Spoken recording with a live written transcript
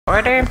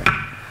order.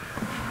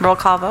 Roll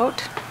call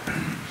vote.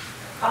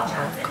 Paul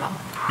Johnson.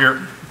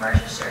 Here.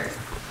 Marcia Scherz.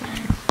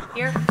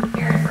 Here.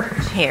 Aaron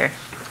Birch. Here.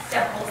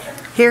 Deb Olson.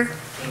 Here.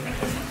 Kate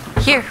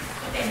McKinney. Here.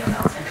 Daniel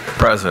Melton.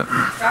 Present.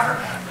 Robert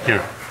Mann.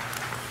 Here.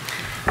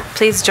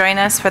 Please join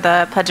us for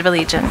the Pledge of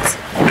Allegiance.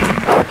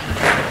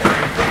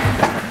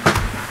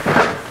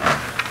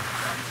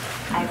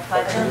 I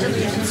pledge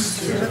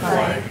allegiance to the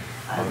flag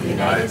of the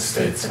United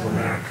States of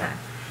America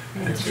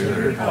and to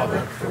the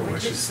republic for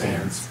which it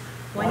stands,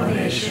 one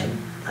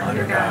nation,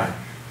 under God,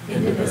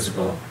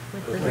 indivisible,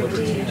 with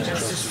liberty and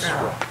justice for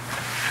all.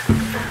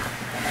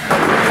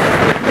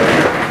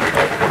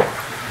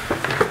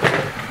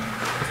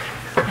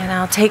 And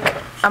I'll take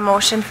a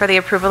motion for the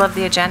approval of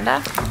the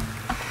agenda.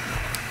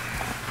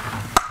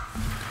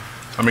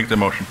 I'll make the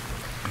motion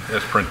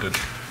as printed.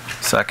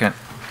 Second.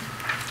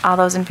 All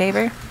those in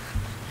favor?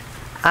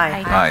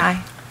 Aye.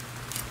 Aye.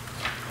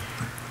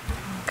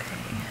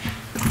 Okay.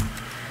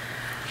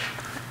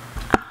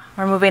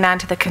 We're moving on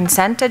to the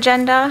consent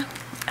agenda.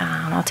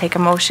 I'll take a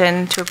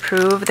motion to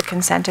approve the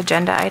consent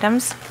agenda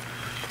items.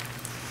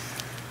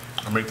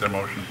 I'll make that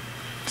motion.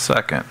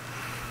 Second.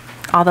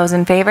 All those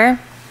in favor?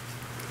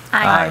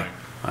 Aye.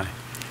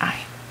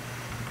 Aye.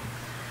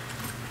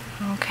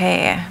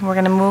 Okay, we're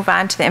going to move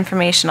on to the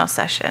informational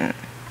session.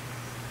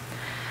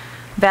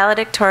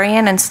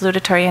 Valedictorian and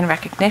salutatorian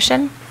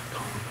recognition.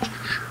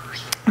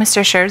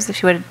 Mr. Scherz,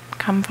 if you would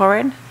come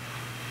forward.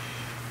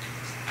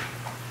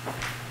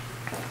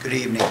 Good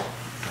evening.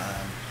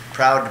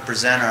 Proud to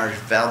present our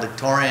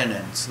valedictorian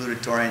and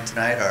salutatorian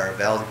tonight. Our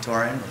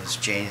valedictorian is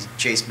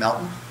Chase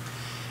Melton,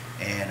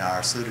 and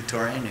our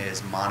salutatorian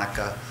is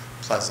Monica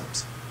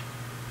Pleasants.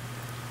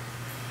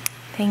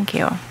 Thank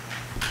you.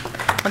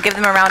 We'll give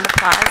them a round of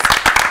applause.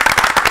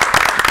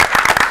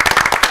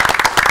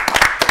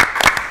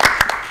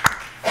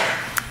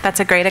 That's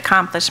a great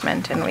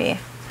accomplishment, and we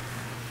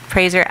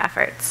praise your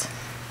efforts.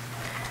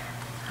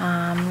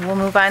 We'll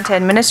move on to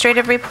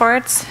administrative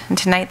reports, and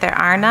tonight there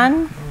are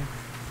none.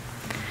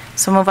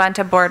 So we'll move on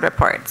to board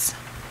reports.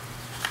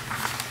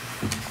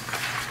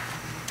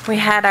 We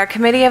had our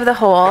committee of the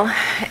whole,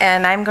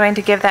 and I'm going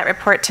to give that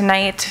report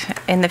tonight.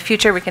 In the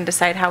future, we can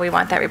decide how we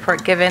want that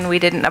report given. We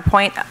didn't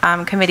appoint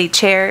committee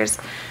chairs.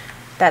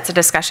 That's a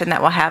discussion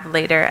that we'll have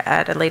later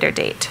at a later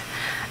date.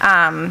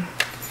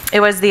 It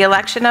was the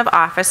election of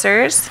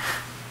officers.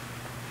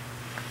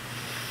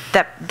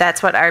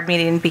 That's what our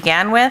meeting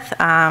began with. Do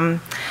I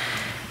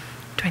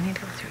need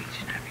to go through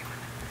each and every one?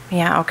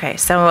 Yeah, okay.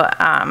 So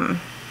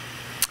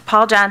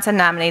Paul Johnson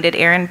nominated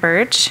Aaron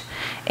Birch,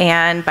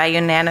 and by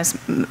unanimous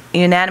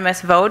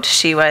vote,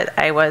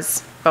 I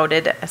was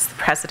voted as the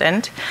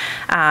president.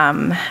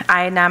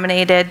 I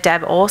nominated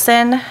Deb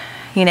Olson,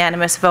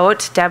 unanimous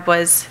vote. Deb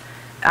was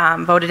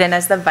voted in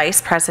as the vice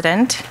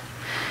president.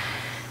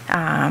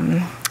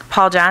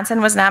 Paul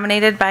Johnson was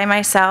nominated by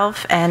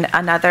myself, and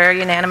another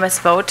unanimous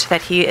vote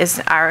that he is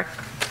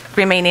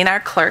remaining our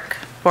clerk,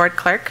 board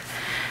clerk.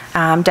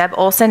 Deb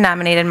Olson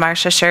nominated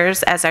Marcia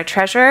Scherz as our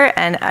treasurer,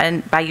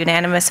 and by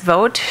unanimous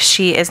vote,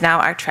 she is now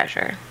our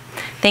treasurer.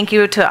 Thank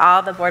you to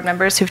all the board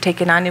members who've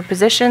taken on new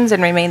positions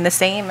and remained the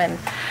same, and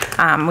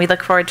we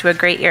look forward to a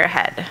great year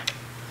ahead.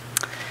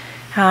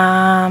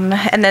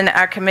 And then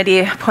our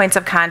committee points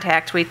of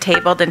contact we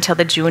tabled until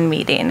the June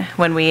meeting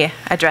when we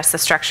addressed the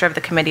structure of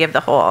the committee of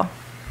the whole.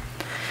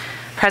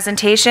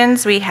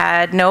 Presentations, we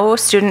had no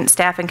student,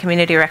 staff, and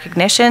community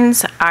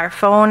recognitions. Our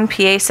phone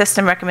PA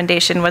system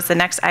recommendation was the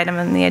next item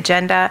on the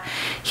agenda.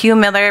 Hugh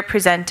Miller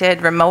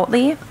presented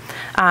remotely.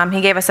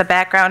 He gave us a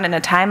background and a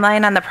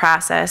timeline on the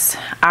process,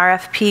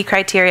 RFP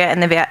criteria,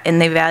 and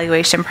the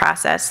evaluation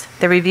process.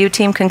 The review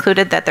team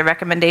concluded that the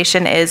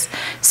recommendation is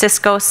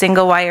Cisco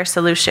single wire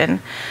solution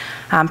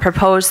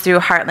proposed through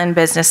Heartland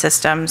Business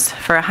Systems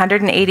for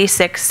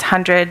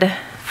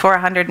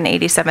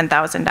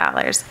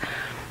 $487,000,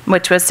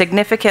 which was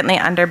significantly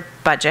under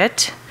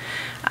budget.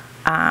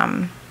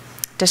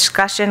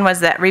 Discussion was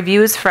that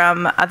reviews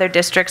from other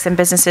districts and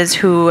businesses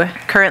who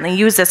currently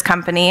use this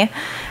company,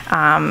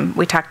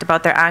 we talked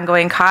about their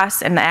ongoing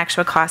costs and the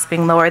actual costs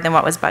being lower than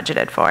what was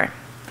budgeted for.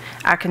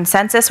 Our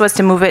consensus was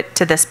to move it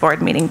to this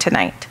board meeting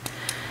tonight.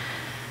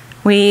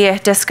 We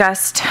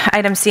discussed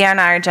item C on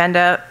our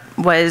agenda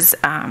was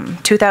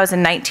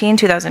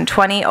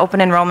 2019-2020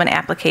 open enrollment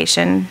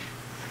application.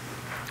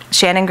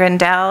 Shannon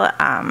Grindell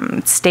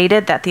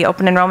stated that the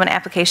open enrollment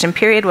application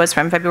period was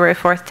from February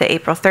 4th to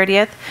April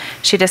 30th.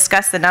 She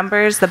discussed the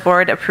numbers the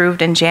board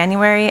approved in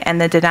January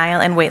and the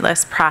denial and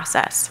waitlist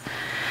process.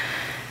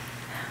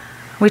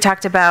 We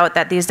talked about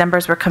that these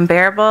numbers were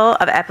comparable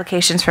of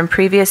applications from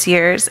previous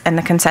years, and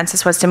the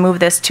consensus was to move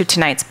this to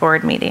tonight's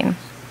board meeting.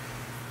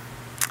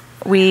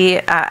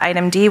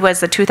 Item D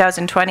was the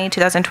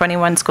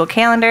 2020-2021 school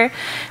calendar.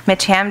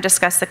 Mitch Ham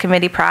discussed the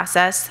committee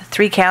process.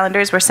 3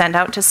 calendars were sent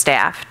out to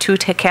staff. 2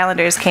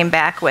 calendars came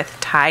back with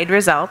tied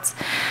results.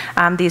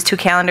 These 2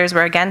 calendars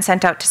were again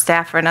sent out to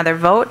staff for another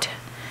vote,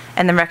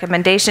 and the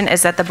recommendation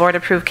is that the board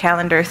approve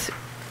calendar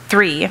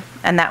 3,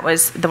 and that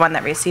was the one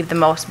that received the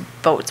most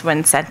votes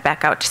when sent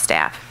back out to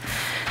staff.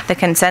 The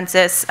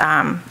consensus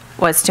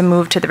was to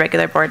move to the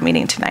regular board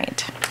meeting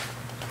tonight.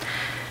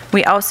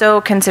 We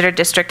also considered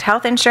district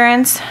health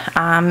insurance.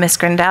 Ms.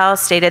 Grindell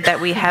stated that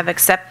we have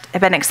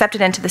been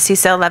accepted into the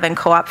CISA 11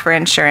 co-op for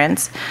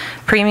insurance.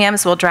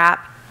 Premiums will drop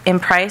in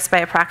price by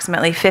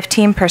approximately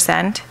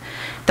 15%.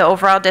 The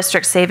overall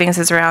district savings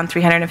is around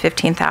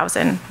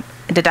 $315,000.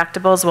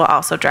 Deductibles will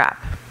also drop,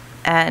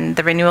 and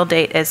the renewal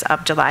date is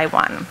of July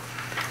 1.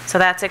 So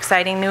that's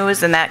exciting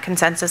news, and that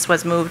consensus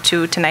was moved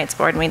to tonight's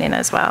board meeting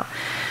as well.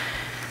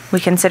 We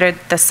considered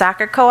the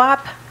soccer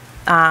co-op.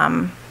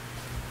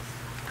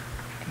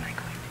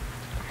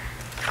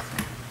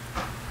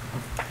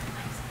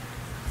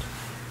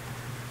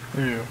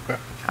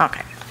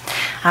 Okay.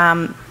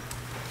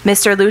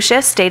 Mr.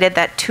 Lucius stated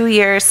that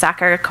 2-year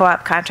soccer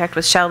co-op contract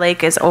with Shell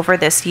Lake is over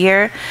this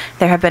year.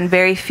 There have been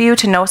very few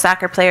to no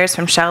soccer players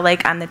from Shell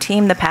Lake on the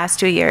team the past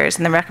 2 years,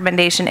 and the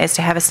recommendation is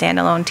to have a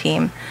standalone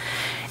team.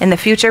 In the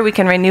future, we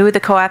can renew the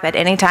co-op at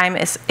any time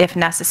if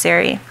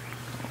necessary.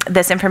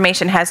 This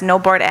information has no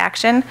board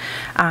action,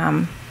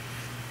 and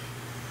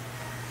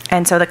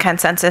so the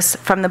consensus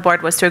from the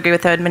board was to agree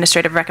with the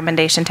administrative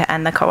recommendation to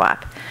end the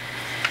co-op.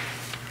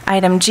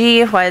 Item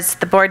G was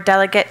the board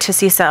delegate to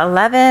CISA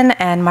 11,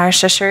 and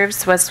Marcia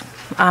Scherves was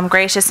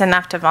gracious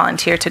enough to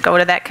volunteer to go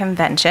to that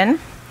convention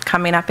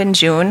coming up in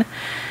June.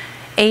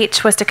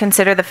 H was to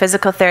consider the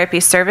physical therapy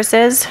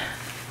services.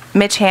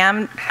 Mitch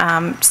Ham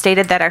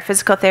stated that our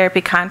physical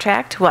therapy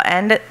contract will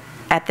end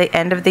at the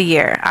end of the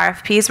year.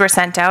 RFPs were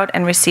sent out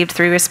and received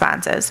 3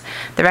 responses.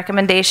 The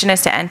recommendation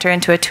is to enter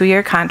into a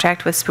 2-year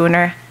contract with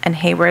Spooner and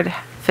Hayward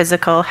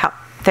Physical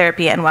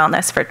Therapy and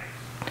Wellness for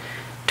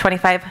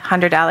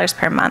 $2,500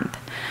 per month.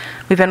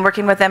 We've been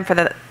working with them for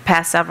the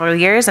past several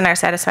years and are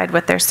satisfied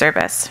with their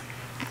service.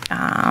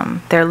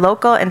 They're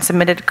local and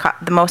submitted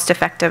the most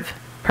effective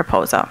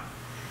proposal.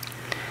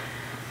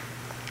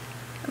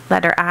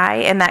 Letter I,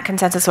 and that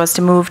consensus was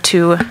to move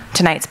to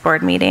tonight's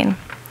board meeting.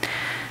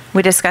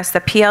 We discussed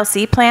the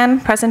PLC plan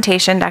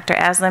presentation. Dr.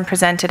 Aslan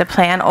presented a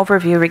plan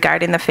overview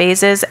regarding the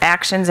phases,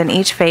 actions in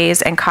each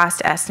phase, and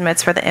cost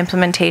estimates for the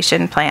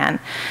implementation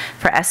plan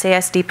for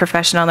SASD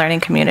professional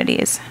learning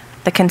communities.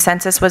 The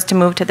consensus was to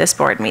move to this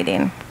board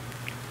meeting.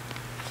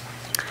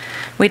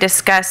 We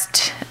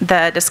discussed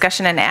the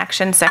discussion and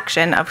action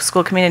section of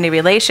school community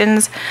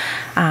relations.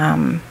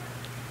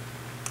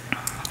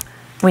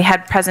 We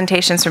had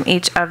presentations from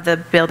each of the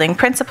building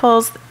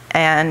principals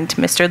and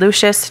Mr.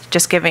 Lucius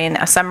just giving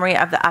a summary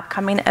of the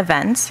upcoming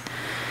events.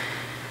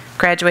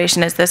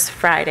 Graduation is this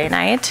Friday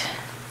night.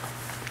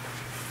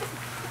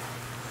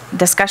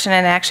 Discussion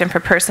and action for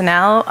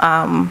personnel.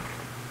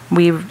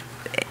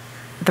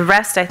 The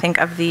rest, I think,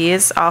 of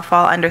these all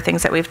fall under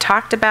things that we've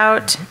talked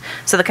about.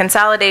 So the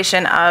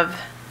consolidation of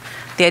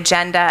the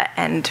agenda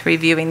and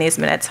reviewing these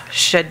minutes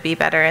should be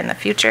better in the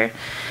future.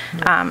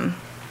 And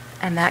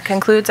that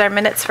concludes our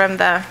minutes from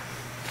the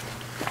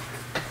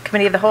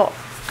Committee of the Whole.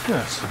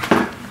 Yes.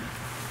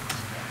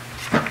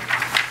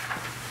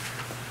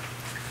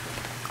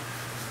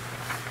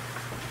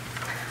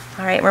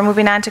 All right, we're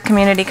moving on to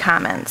community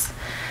comments.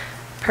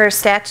 Per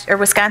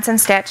Wisconsin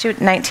Statute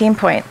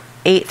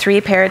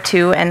 19.83 Parent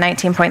 2 and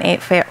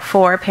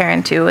 19.84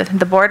 Parent 2,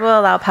 the board will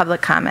allow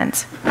public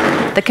comments.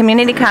 The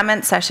community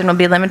comment session will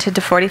be limited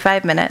to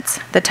 45 minutes.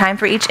 The time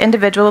for each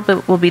individual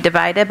will be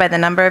divided by the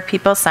number of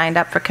people signed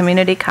up for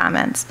community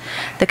comments.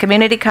 The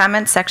community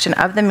comments section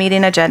of the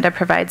meeting agenda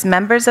provides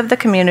members of the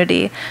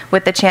community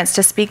with the chance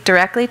to speak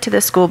directly to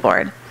the school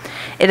board.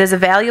 It is a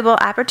valuable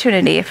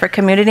opportunity for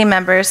community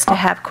members to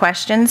have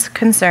questions,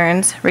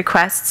 concerns,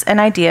 requests, and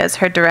ideas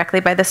heard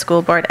directly by the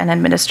school board and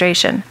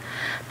administration.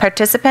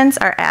 Participants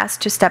are asked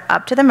to step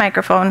up to the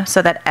microphone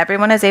so that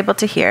everyone is able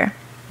to hear.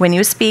 When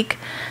you speak,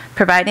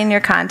 providing your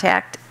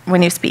contact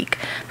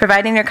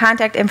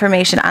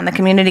information on the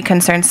community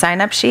concern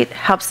sign-up sheet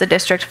helps the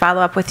district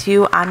follow up with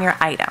you on your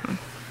item.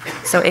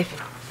 So if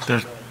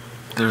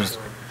There's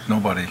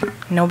nobody.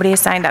 nobody has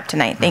signed up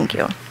tonight, thank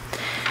you.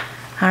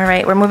 All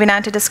right, we're moving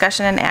on to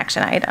discussion and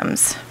action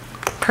items.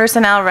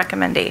 Personnel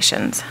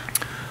recommendations.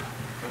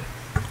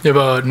 You have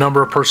a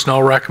number of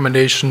personnel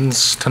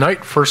recommendations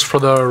tonight. First for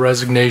the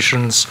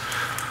resignations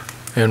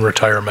and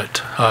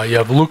retirement. You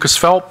have Lucas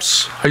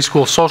Phelps, high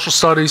school social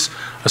studies,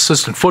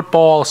 assistant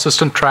football,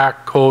 assistant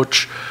track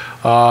coach,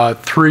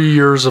 3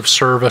 years of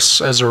service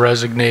as a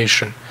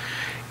resignation.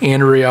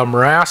 Andrea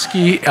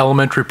Muraski,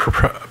 elementary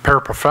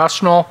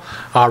paraprofessional,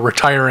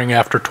 retiring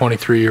after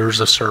 23 years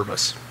of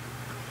service.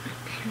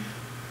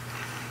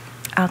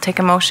 I'll take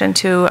a motion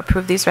to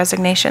approve these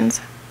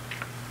resignations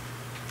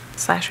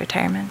 /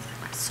 retirements.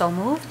 So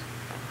moved.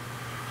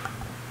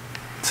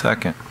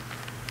 Second.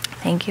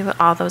 Thank you.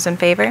 All those in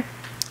favor?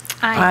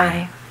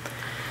 Aye.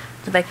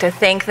 I'd like to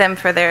thank them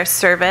for their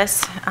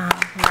service.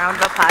 Round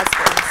of applause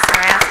for Ms.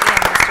 Muraski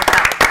and Mr.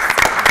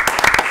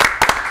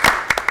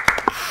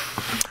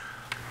 Phelps.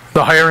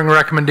 The hiring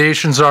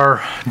recommendations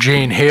are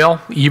Jane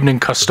Hale, evening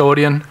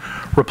custodian,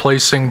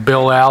 replacing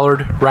Bill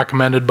Allard,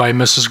 recommended by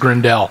Mrs.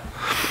 Grindell.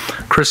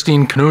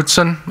 Christine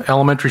Knutson,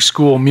 elementary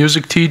school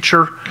music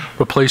teacher,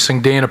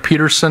 replacing Dana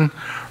Peterson,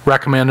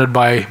 recommended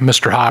by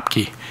Mr.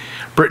 Hopke.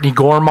 Brittany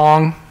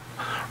Gormong,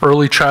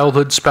 Early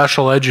Childhood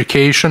Special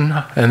Education,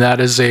 and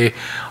that is a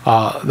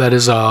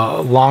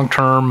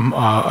long-term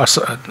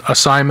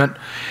assignment,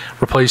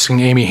 replacing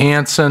Amy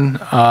Hansen.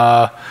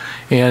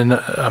 And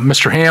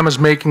Mr. Ham is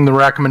making the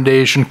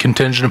recommendation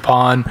contingent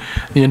upon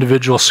the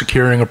individual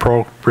securing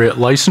appropriate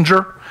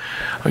licensure.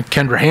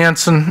 Kendra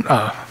Hansen,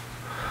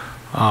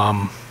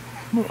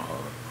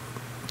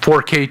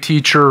 4K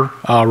teacher,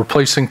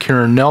 replacing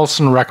Karen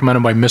Nelson,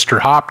 recommended by Mr.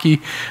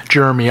 Hopke.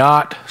 Jeremy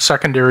Ott,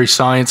 secondary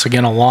science,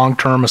 again a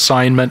long-term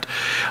assignment,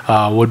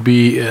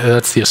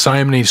 that's the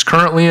assignment he's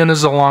currently in,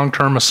 is a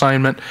long-term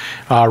assignment,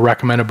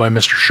 recommended by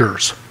Mr.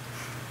 Schurz.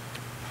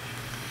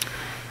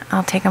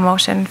 I'll take a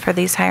motion for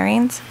these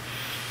hirings.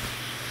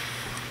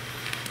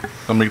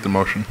 I'll make the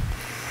motion.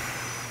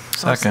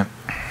 Second.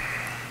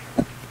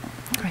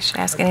 I should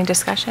ask any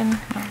discussion?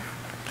 No.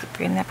 Keep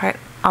reading that part.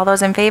 All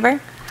those in favor?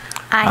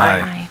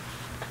 Aye.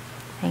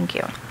 Thank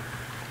you.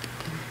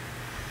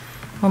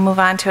 We'll move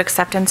on to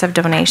acceptance of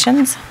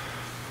donations.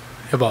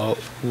 We have a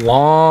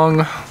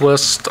long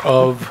list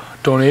of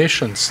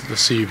donations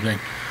this evening.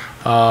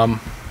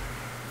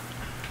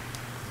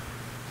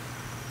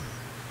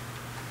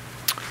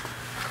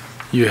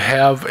 You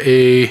have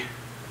a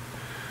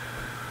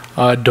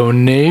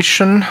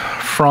donation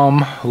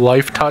from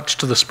Life Touch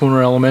to the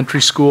Spooner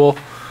Elementary School,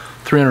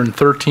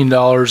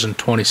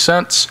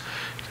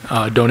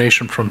 $313.20.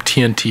 Donation from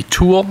TNT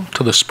Tool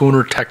to the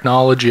Spooner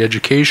Technology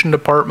Education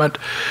Department,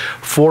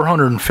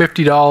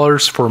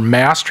 $450 for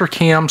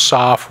Mastercam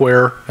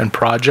software and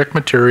project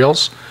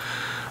materials.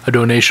 A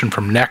donation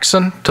from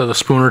Nexon to the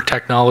Spooner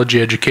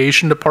Technology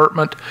Education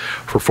Department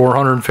for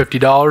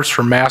 $450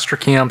 for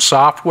Mastercam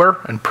software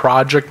and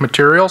project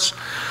materials.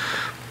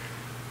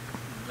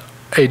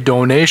 A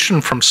donation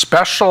from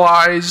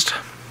Specialized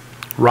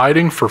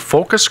Riding for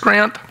Focus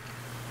Grant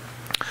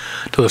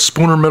to the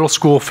Spooner Middle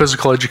School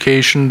Physical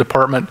Education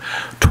Department,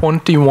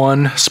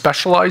 21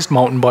 specialized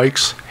mountain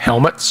bikes,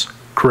 helmets,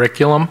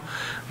 curriculum,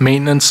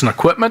 maintenance and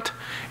equipment,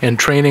 and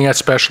training at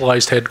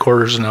specialized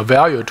headquarters, and a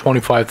value of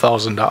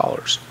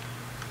 $25,000.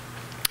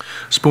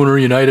 Spooner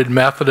United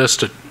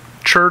Methodist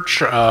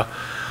Church, a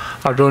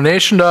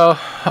donation to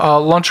a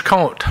lunch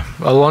count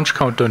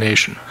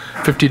donation,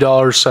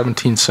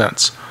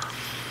 $50.17.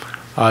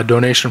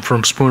 Donation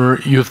from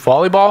Spooner Youth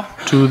Volleyball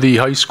to the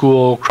high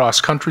school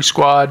cross country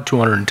squad,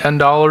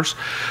 $210.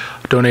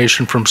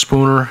 Donation from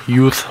Spooner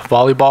Youth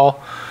Volleyball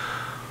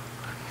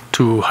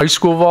to high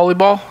school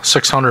volleyball,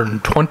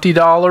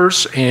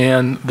 $620.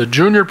 And the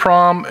junior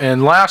prom,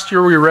 and last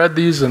year we read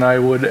these, and I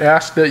would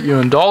ask that you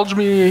indulge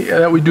me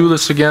that we do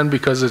this again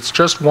because it's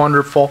just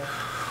wonderful,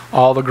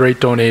 all the great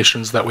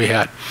donations that we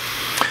had.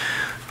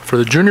 For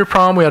the junior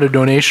prom, we had a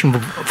donation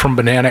from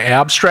Banana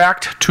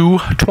Abstract, 2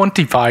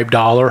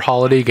 $25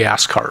 holiday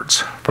gas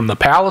cards. From the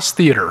Palace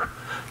Theater,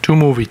 2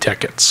 movie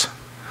tickets.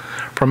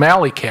 From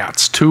Alley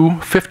Cats, 2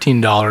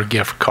 $15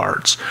 gift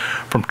cards.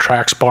 From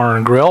Trax Bar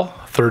and Grill,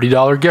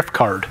 $30 gift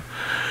card.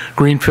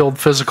 Greenfield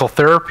Physical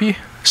Therapy,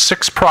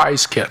 6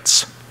 prize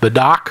kits. The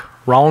Doc,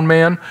 Round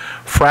Man,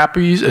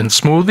 Frappies and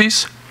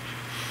Smoothies.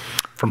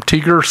 From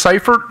Tiger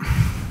Seifert,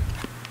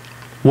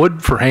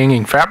 wood for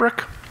hanging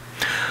fabric.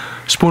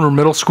 Spooner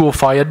Middle School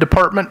Phy Ed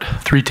Department,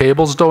 3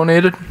 tables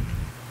donated.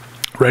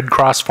 Red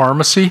Cross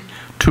Pharmacy,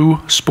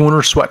 2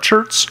 Spooner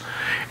sweatshirts.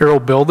 Arrow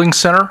Building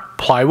Center,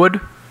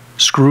 plywood,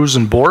 screws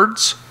and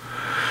boards.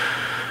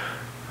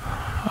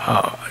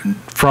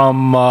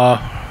 From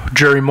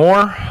Jerry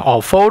Moore,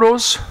 all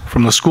photos.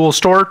 From the school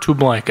store, 2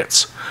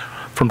 blankets.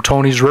 From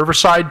Tony's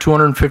Riverside,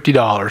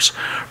 $250.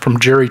 From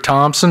Jerry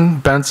Thompson,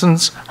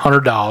 Benson's,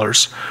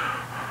 $100.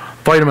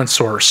 Vitamin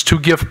Source, 2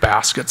 gift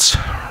baskets.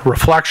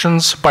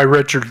 Reflections by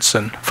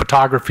Richardson,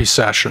 photography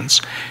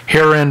sessions.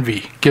 Hair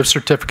Envy, gift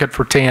certificate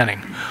for tanning.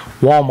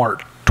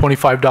 Walmart,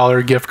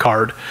 $25 gift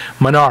card.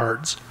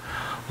 Menards,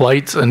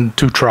 lights and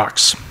 2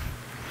 trucks.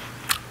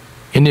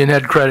 Indian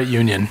Head Credit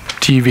Union,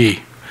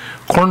 TV.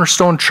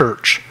 Cornerstone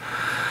Church,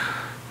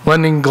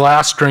 lending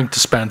glass drink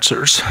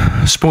dispensers.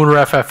 Spooner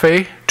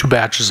FFA, 2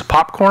 batches of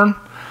popcorn.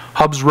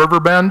 Hubs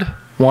Riverbend,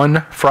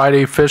 1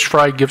 Friday Fish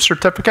Fry gift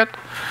certificate.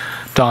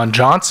 Don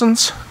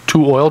Johnson's,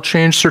 2 oil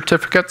change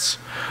certificates.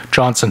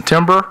 Johnson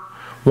Timber,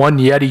 1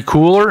 Yeti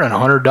cooler and a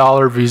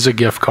 $100 Visa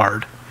gift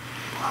card.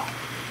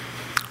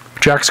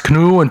 Jack's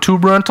Canoe and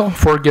Tube Rental,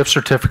 4 gift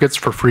certificates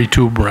for free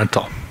tube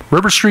rental.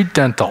 River Street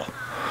Dental,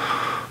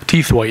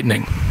 teeth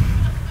whitening.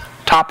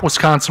 Top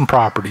Wisconsin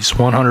Properties,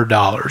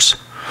 $100.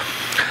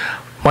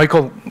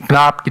 Michael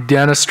Knopke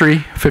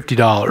Dentistry,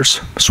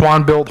 $50.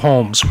 Swan Built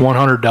Homes,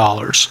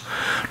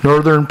 $100.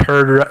 Northern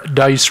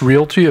Paradise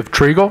Realty of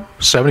Trigo,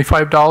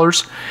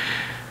 $75.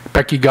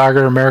 Becky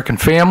Geiger American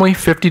Family,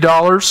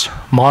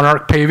 $50.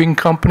 Monarch Paving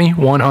Company,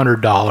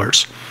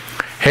 $100.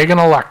 Hagen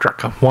Electric,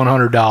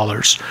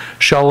 $100.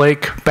 Shell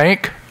Lake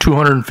Bank,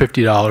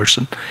 $250.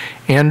 And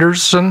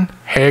Anderson,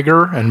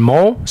 Hager, and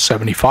Moe,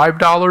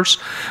 $75.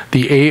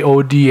 The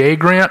AODA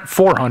grant,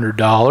 $400.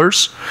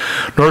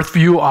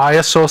 Northview Eye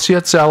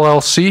Associates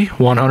LLC,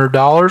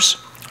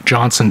 $100.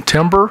 Johnson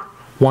Timber,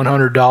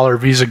 $100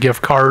 Visa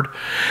gift card.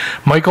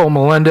 Michael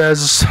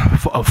Melendez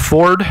of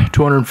Ford,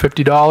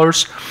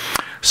 $250.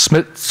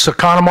 Smith's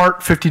Economart,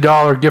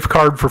 $50 gift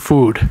card for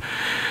food.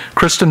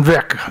 Kristen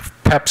Vick of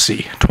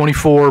Pepsi,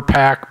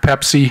 24-pack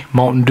Pepsi,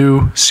 Mountain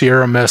Dew,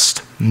 Sierra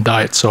Mist, and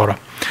Diet Soda.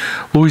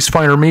 Louis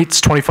Finer Meats,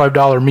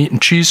 $25 meat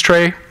and cheese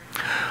tray.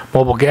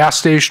 Mobile gas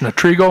station at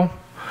Trigo,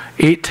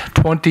 8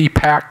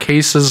 20-pack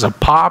cases of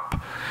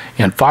pop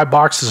and 5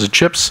 boxes of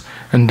chips.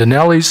 And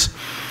Denelli's,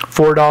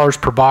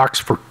 $4 per box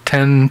for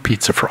 10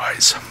 pizza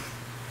fries.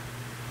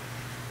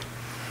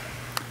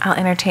 I'll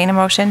entertain a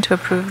motion to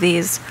approve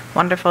these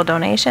wonderful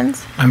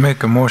donations. I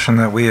make a motion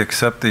that we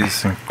accept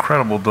these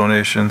incredible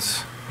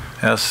donations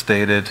as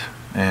stated,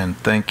 and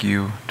thank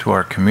you to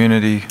our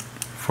community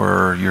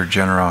for your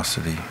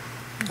generosity.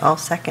 I'll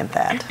second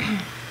that.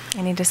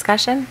 Any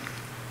discussion?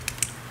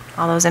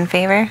 All those in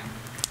favor?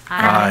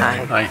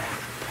 Aye. Aye.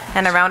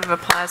 And a round of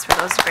applause for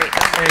those great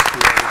donations. Thank you,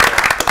 everybody.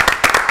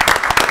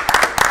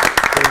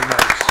 Very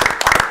nice.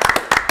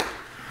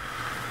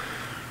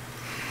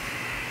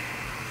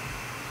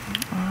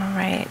 All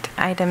right,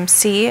 item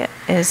C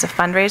is a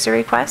fundraiser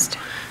request.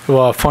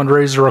 Well, a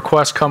fundraiser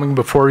request coming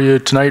before you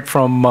tonight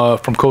from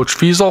Coach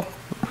Fiesel,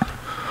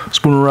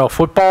 Spooner Rail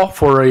Football,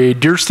 for a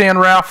deer stand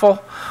raffle.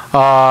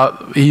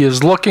 He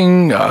is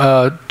looking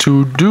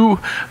to do,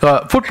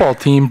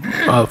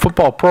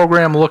 football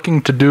program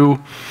looking to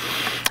do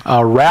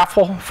a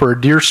raffle for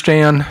a deer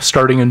stand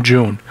starting in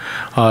June.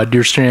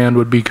 Deer stand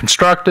would be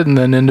constructed and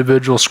then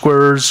individual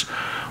squares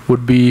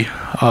would be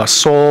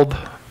sold.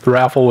 The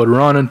raffle would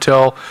run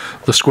until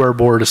the square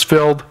board is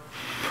filled.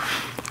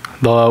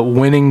 The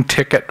winning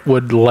ticket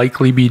would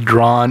likely be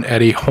drawn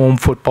at a home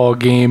football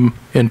game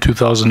in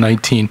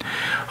 2019.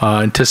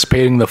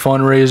 Anticipating the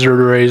fundraiser to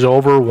raise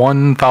over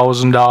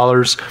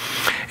 $1,000,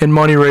 and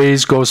money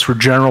raised goes for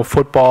general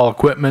football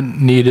equipment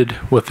needed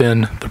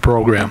within the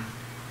program.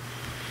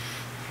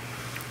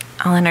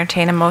 I'll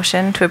entertain a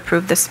motion to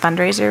approve this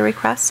fundraiser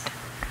request.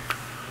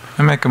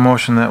 I make a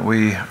motion that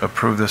we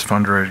approve this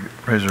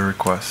fundraiser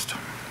request.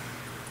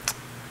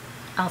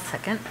 I'll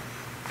second.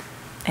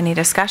 Any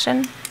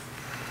discussion?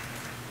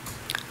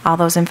 All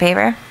those in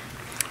favor?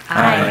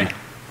 Aye.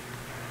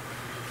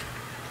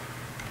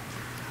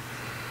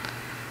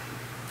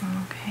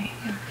 Okay.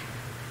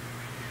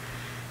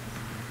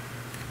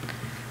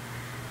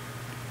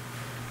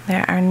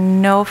 There are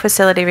no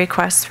facility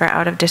requests for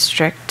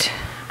out-of-district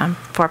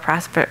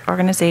for-profit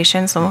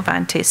organizations. We'll move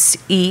on to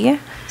E,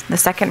 the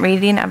second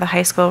reading of the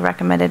high school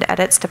recommended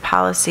edits to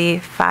policy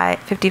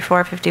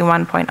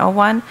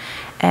 5451.01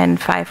 and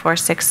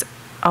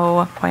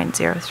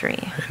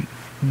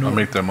 5460.03. I'll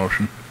make that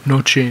motion.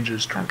 No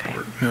changes to Okay.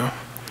 report. No.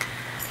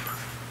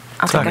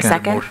 I'll take a Second.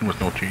 second. Motion with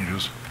no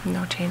changes.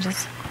 No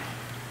changes.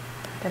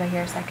 Did I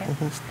hear a second?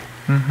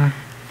 Mm-hmm.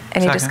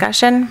 Any Second.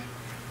 discussion?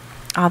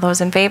 All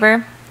those in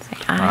favor? Say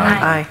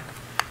Aye.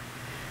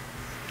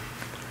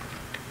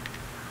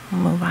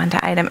 We'll move on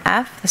to item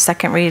F, the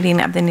second reading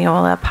of the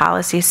Neola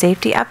policy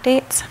safety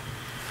updates.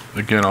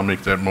 Again, I'll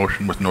make that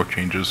motion with no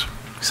changes.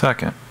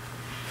 Second.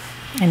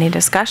 Any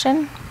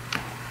discussion?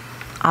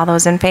 All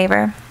those in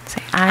favor?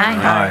 Say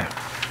aye. Aye.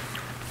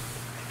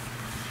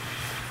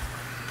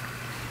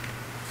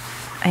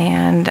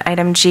 And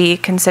item G,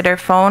 consider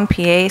phone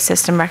PA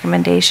system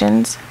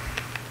recommendations.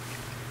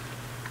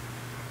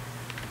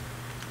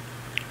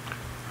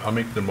 I'll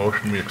make the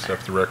motion, we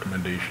accept the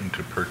recommendation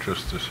to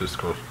purchase the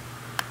Cisco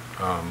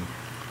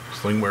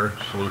Slingware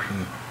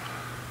solution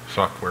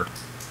software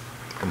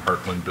from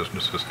Heartland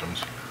Business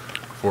Systems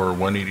for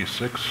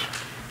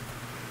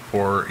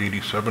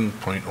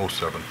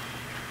 $186,487.07.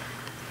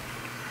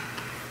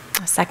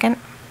 A second?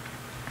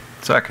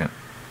 Second.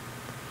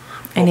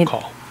 Any-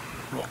 Roll call.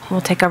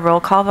 We'll take a roll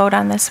call vote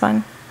on this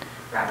one.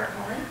 Robert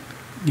Mullen.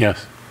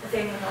 Yes.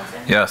 Nathaniel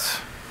Milton. Yes.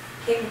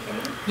 Kate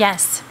McKinney.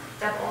 Yes.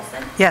 Deb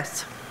Olson.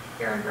 Yes.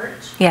 Karen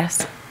Birch.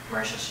 Yes.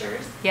 Marcia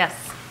Shears. Yes.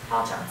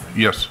 Paul Johnson.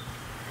 Yes.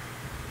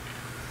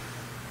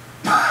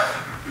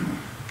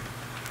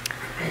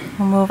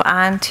 We'll move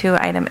on to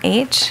item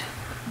H,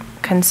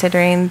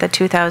 considering the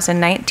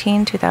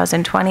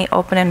 2019-2020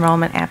 open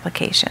enrollment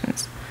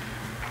applications.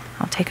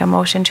 I'll take a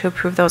motion to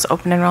approve those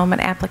open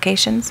enrollment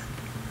applications.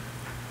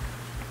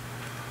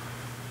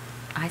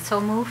 I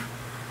so move.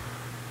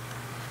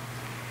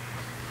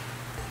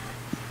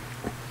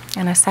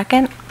 And a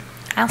second?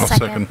 I'll I'll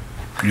second.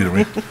 Either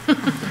way.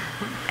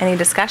 Any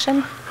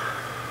discussion?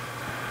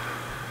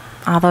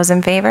 All those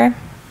in favor?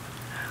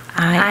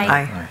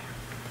 Aye.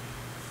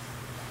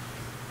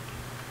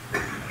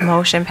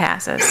 Motion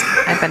passes.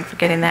 I've been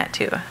forgetting that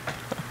too.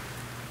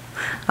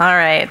 All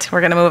right,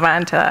 we're going to move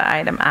on to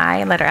item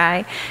I, letter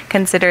I.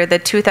 Consider the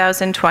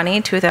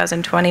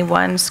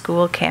 2020-2021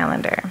 school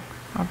calendar.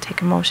 I'll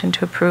take a motion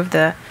to approve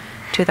the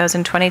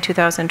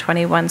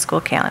 2020-2021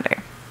 school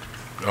calendar.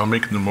 I'll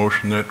make the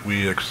motion that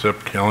we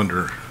accept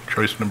calendar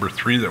choice number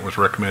 3 that was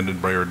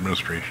recommended by our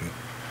administration.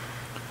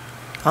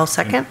 I'll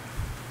second.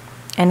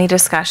 Any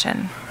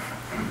discussion?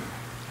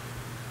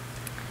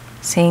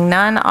 Seeing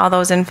none, all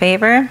those in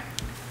favor?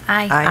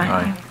 Aye.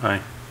 Aye.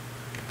 Aye.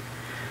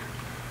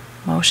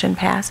 Motion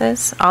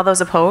passes. All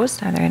those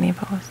opposed? Are there any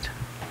opposed?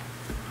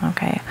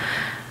 Okay.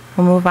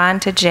 We'll move on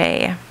to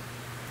J,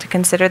 to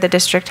consider the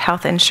district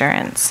health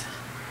insurance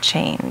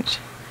change.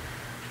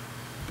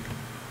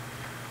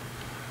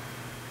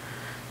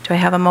 Do I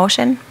have a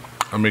motion?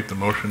 I'll make the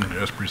motion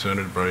as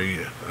presented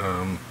by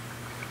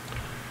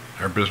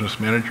our business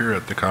manager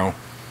at the COW.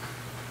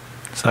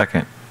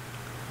 Second.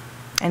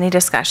 Any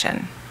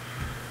discussion?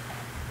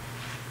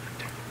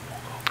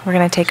 We're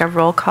going to take a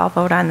roll call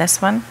vote on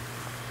this one.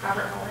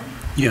 Robert Owen,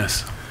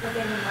 Yes.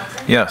 Nathaniel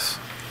Melton. Yes.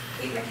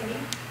 Kate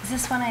McKinney, Is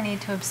this one I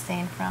need to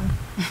abstain from?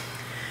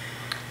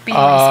 Being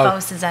my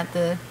spouse is at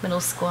the middle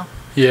school.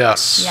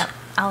 Yes. Yep,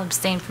 I'll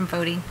abstain from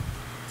voting.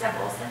 Deb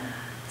Olson,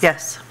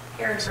 Yes.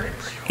 Aaron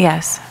Birch,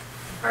 Yes.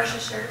 Marcia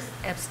Schurz,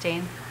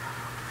 Abstain.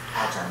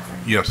 Paul Johnson.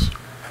 Yes.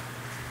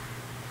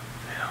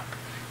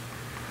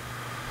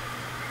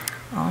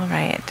 All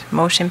right,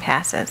 motion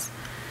passes.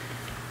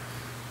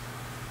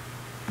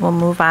 We'll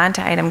move on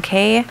to item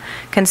K,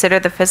 consider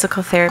the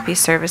physical therapy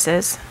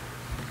services.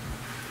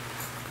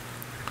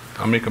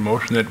 I'll make a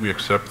motion that we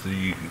accept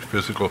the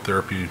physical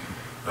therapy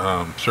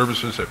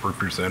services that were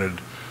presented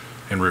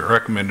and were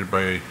recommended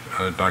by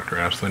Dr.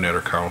 Aslan at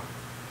our COW.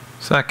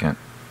 Second.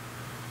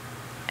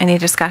 Any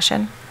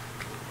discussion?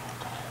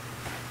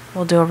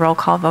 We'll do a roll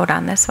call vote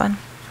on this one.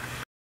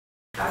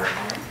 Robert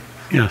Owen,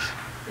 Yes.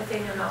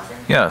 Nathaniel Melton,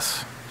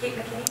 Yes. Kate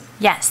McKinney,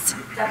 Yes.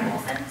 Deb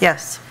Olson,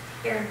 Yes.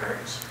 Aaron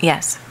Birch,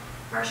 Yes.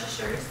 Marcia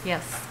Schurz,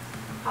 Yes.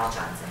 Paul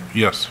Johnson.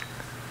 Yes.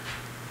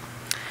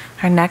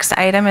 Our next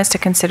item is to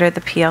consider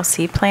the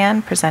PLC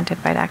plan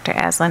presented by Dr.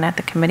 Aslan at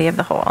the Committee of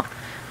the Whole.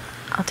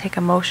 I'll take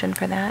a motion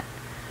for that.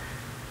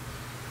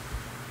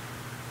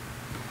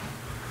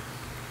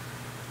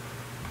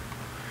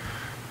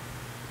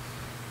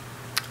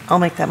 I'll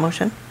make that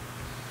motion.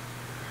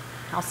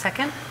 I'll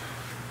second.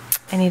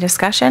 Any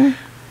discussion?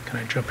 Can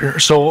I jump here?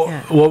 So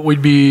Yeah. what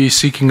we'd be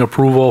seeking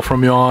approval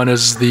from you on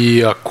is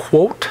the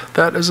quote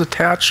that is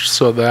attached.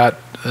 So that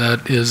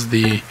is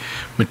the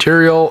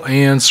material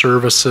and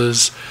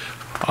services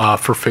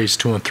for phase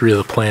 2 and 3 of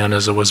the plan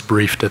as it was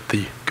briefed at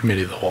the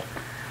Committee of the Whole.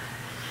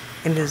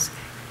 And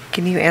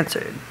can you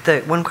answer, the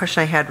one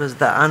question I had was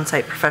the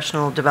on-site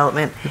professional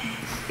development,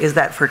 is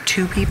that for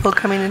 2 people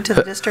coming into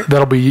the district?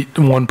 That'll be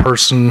one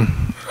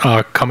person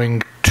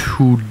coming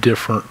 2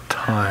 different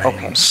times.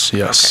 Okay.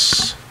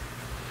 Yes.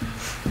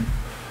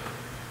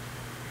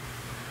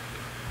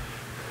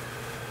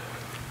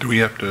 Do we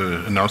have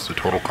to announce the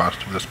total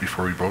cost of this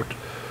before we vote?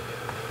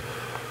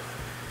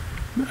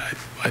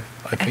 I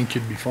think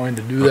you'd be fine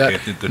to do that.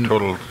 Okay, the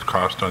total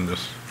cost on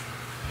this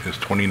is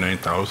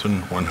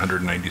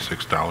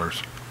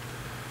 $29,196.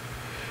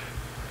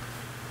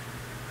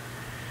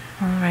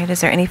 All right,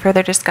 is there any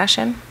further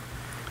discussion?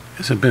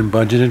 Has it been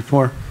budgeted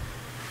for?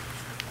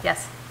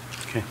 Yes.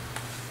 Okay.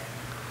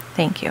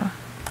 Thank you.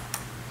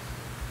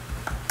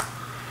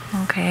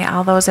 Okay,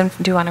 all those do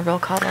you want a roll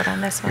call vote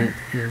on this one?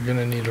 You're going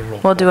to need a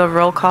roll. We'll do a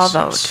roll call Yes.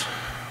 vote.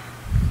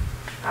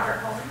 Robert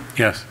Owen,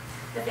 Yes.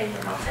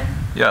 Nathaniel Melton,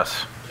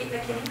 Yes. Kate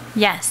McKinney,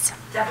 Yes.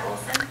 Deb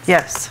Olson,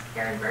 Yes.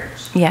 Aaron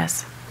Birch,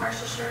 Yes.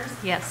 Marcia Schurz,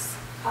 Yes.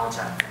 Paul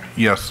Johnson.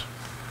 Yes.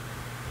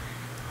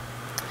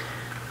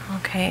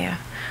 Okay,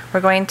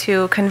 we're going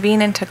to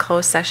convene into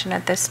closed session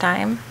at this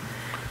time.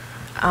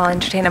 I'll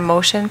entertain a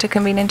motion to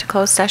convene into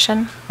closed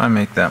session. I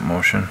make that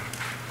motion.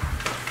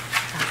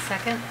 I'll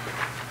second.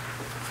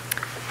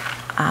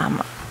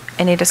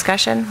 Any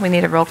discussion? We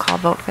need a roll call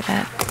vote for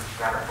that.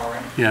 Robert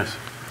Owen, Yes.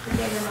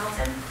 Nathaniel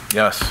Melton,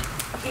 Yes.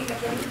 Kate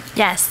McKinney,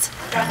 Yes.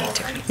 Deb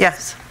Olson,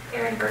 Yes.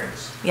 Aaron Birch,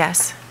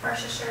 Yes.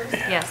 Marcia Schurz,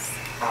 Yes.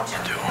 Paul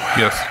Johnson.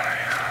 Yes.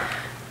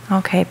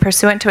 Okay,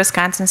 pursuant to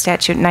Wisconsin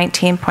Statute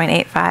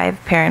 19.85,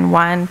 Parent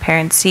 1,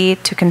 Parent C,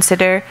 to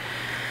consider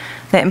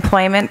the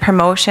employment,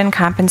 promotion,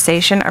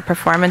 compensation, or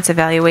performance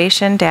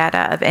evaluation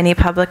data of any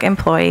public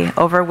employee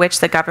over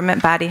which the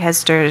government body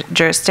has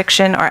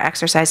jurisdiction or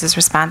exercises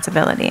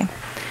responsibility.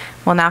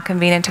 We'll now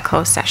convene into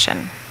closed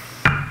session.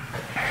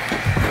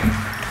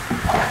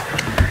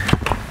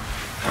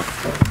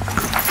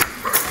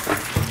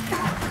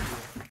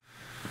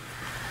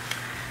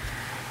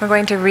 We're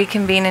going to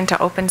reconvene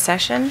into open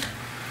session.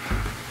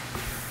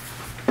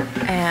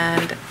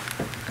 And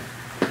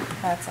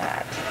that's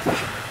at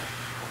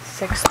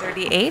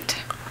 6:38.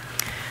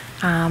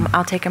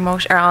 I'll take a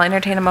motion, or I'll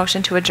entertain a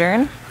motion to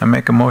adjourn. I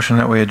make a motion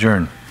that we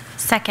adjourn.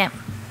 Second.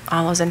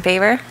 All those in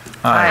favor?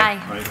 Aye.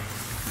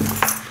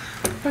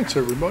 Thanks,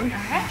 everybody.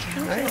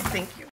 Thank you.